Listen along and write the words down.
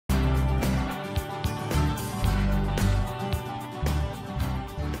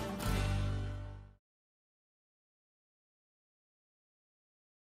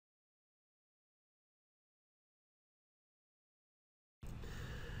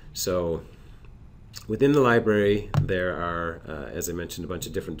So within the library there are, as I mentioned, a bunch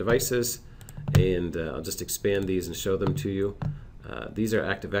of different devices, and I'll just expand these and show them to you. These are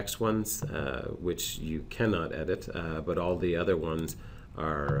ActiveX ones, which you cannot edit, but all the other ones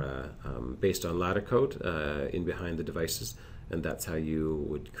are based on ladder code in behind the devices, and that's how you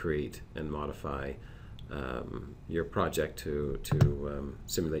would create and modify your project to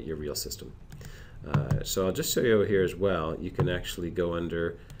simulate your real system. So I'll just show you over here as well. You can actually go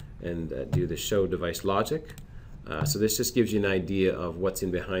under and do the show device logic. So this just gives you an idea of what's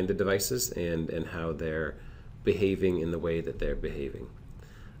in behind the devices and how they're behaving in the way that they're behaving.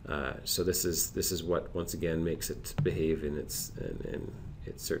 So this is what once again makes it behave in its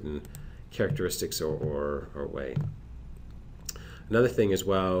certain characteristics or way. Another thing as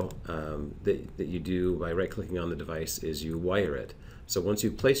well that you do by right-clicking on the device is you wire it. So once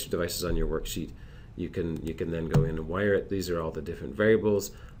you've placed your devices on your worksheet, you can then go in and wire it. These are all the different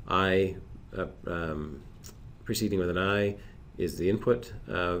variables. Proceeding with an I is the input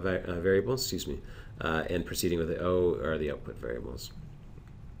variables, excuse me, and proceeding with the O are the output variables.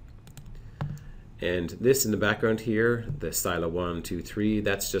 And this in the background here, the silo 1, 2, 3,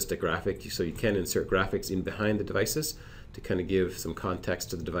 that's just a graphic. So you can insert graphics in behind the devices to kind of give some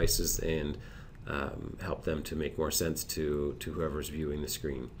context to the devices and help them to make more sense to whoever's viewing the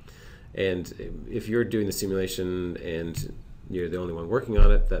screen. And if you're doing the simulation and you're the only one working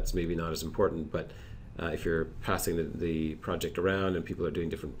on it, that's maybe not as important. But if you're passing the project around and people are doing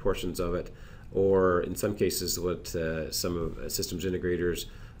different portions of it, or in some cases what some of systems integrators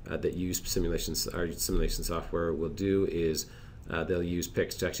that use simulation software will do is they'll use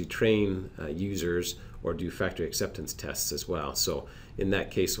PICS to actually train users or do factory acceptance tests as well. So in that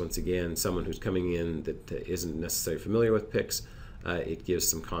case, once again, someone who's coming in that isn't necessarily familiar with PICS, it gives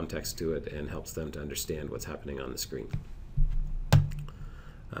some context to it and helps them to understand what's happening on the screen.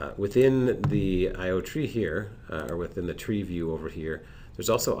 Within the I/O tree here, or within the tree view over here, there's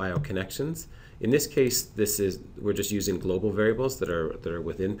also I/O connections. In this case, we're just using global variables that are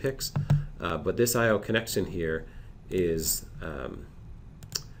within PICS, but this I/O connection here is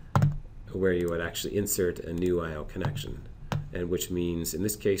where you would actually insert a new I/O connection, and which means in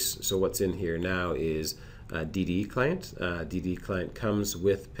this case, so what's in here now is a DDE client. DDE client comes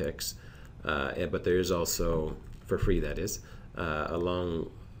with PICS, but there is also, for free that is,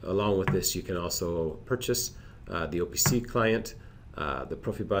 along with this you can also purchase the OPC client, the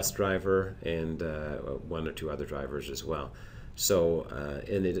Profibus driver, and one or two other drivers as well. So,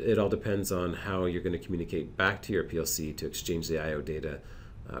 and it all depends on how you're going to communicate back to your PLC to exchange the I/O data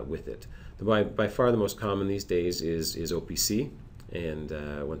with it. By far the most common these days is OPC, and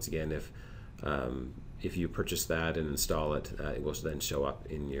once again, if you purchase that and install it, it will then show up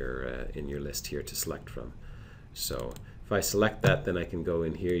in your list here to select from. So if I select that, then I can go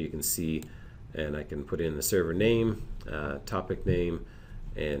in here. You can see, and I can put in the server name, topic name,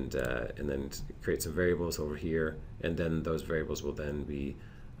 and then create some variables over here, and then those variables will then be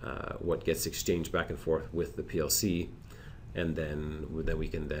what gets exchanged back and forth with the PLC, and then we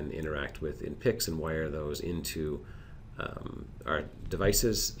can then interact with in PICS and wire those into our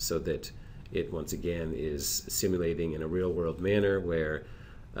devices so that it once again is simulating in a real-world manner where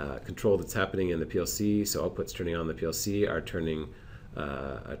control that's happening in the PLC, so outputs turning on the PLC are turning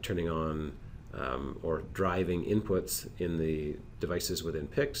on or driving inputs in the devices within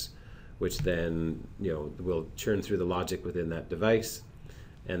PICS, which then will churn through the logic within that device,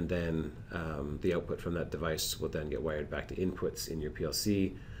 and then the output from that device will then get wired back to inputs in your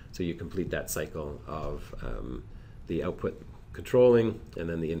PLC. So you complete that cycle of the output controlling and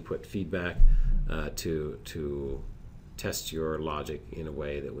then the input feedback to test your logic in a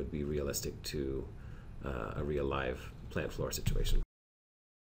way that would be realistic to a real live plant floor situation.